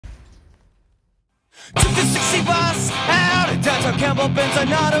Took the 60 bus out of downtown Campbell,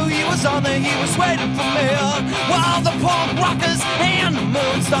 Benzinato. He was on there, he was waiting for me. While the punk rockers and the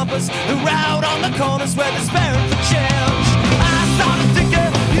moon stompers who were out on the corners where they're sparing for change. I started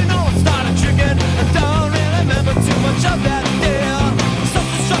thinking, you know, I started drinking. I don't really remember too much of that day.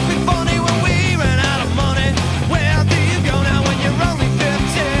 Something struck me funny when we ran out of money. Where do you go now when you're only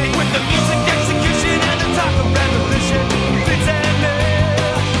 15? With the music execution and the talk of revolution, pretend me.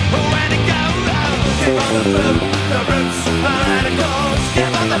 When it goes out, give on the boot, the roots are radicals.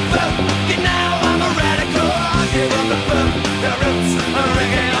 Give on the boot, you know I'm a radical. Give on the boot, the roots are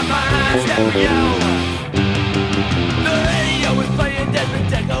ringing on my stereo. The radio was playing Desmond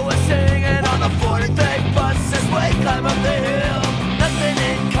Deco was singing on the 43rd bus as we climb up the hill. Nothing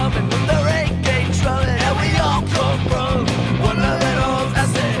incoming from the rake trumpet, and we all come from one of the little. I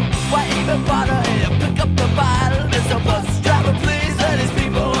said, why even bother here? Pick up the bottle, Mr. Bus Driver, please let his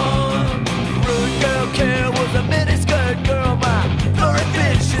people on. Rude girl care was a miniskirt girl, my blurry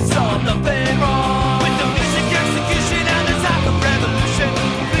bitch, she saw nothing wrong. With the music execution and the talk of revolution,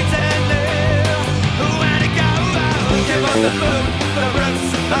 pretending when it goes out. Give up the boot, the roots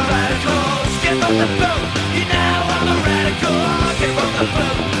are radicals. Give up the boot, you know I'm a radical. Give up the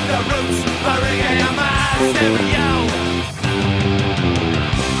boot, the roots are ringing on my stereo.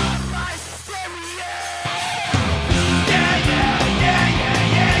 My stereo. Yeah, yeah, yeah, yeah,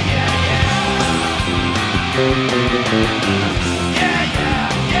 yeah, yeah, yeah. Yeah, yeah,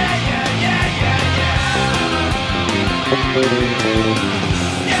 yeah, yeah, yeah, yeah, yeah.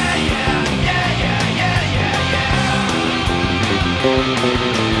 Yeah, yeah, yeah, yeah, yeah, yeah, yeah.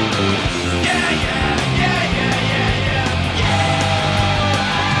 Yeah, yeah, yeah, yeah, yeah, yeah.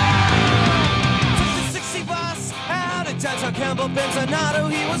 Took the 60 bus out of downtown Campbell, Benzinato.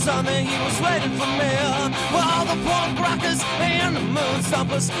 He was on there, he was waiting for me. While the punk rockers and the moon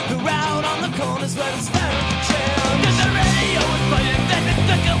stompers who were out on the corners where the staring for change. And the radio was playing, then the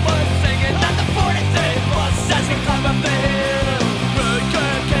thicker was singing on the 43rd bus as we climb up the hill. Rude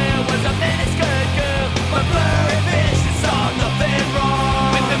girl care was a miniskirt girl, my blurry vision saw nothing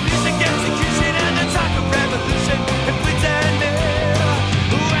wrong. With the music execution and the talk of revolution, and pretending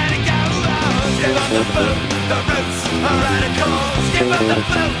when it goes out. Give up the boot, the roots are radicals. Give up the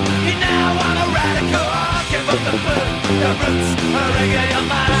boot, you know I'm a radical. Give up the boot, the roots are ringing on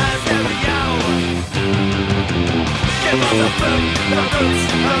my stereo. Give up the boot, the roots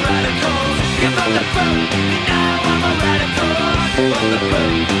are radicals. Give up the boot, you know I'm a radical. Give up the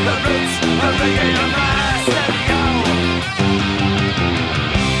boot, the roots are ringing on my stereo.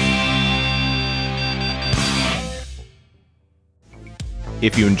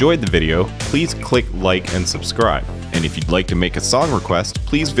 If you enjoyed the video, please click like and subscribe. And if you'd like to make a song request,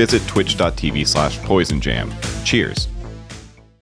 please visit twitch.tv/poisonjam. Cheers.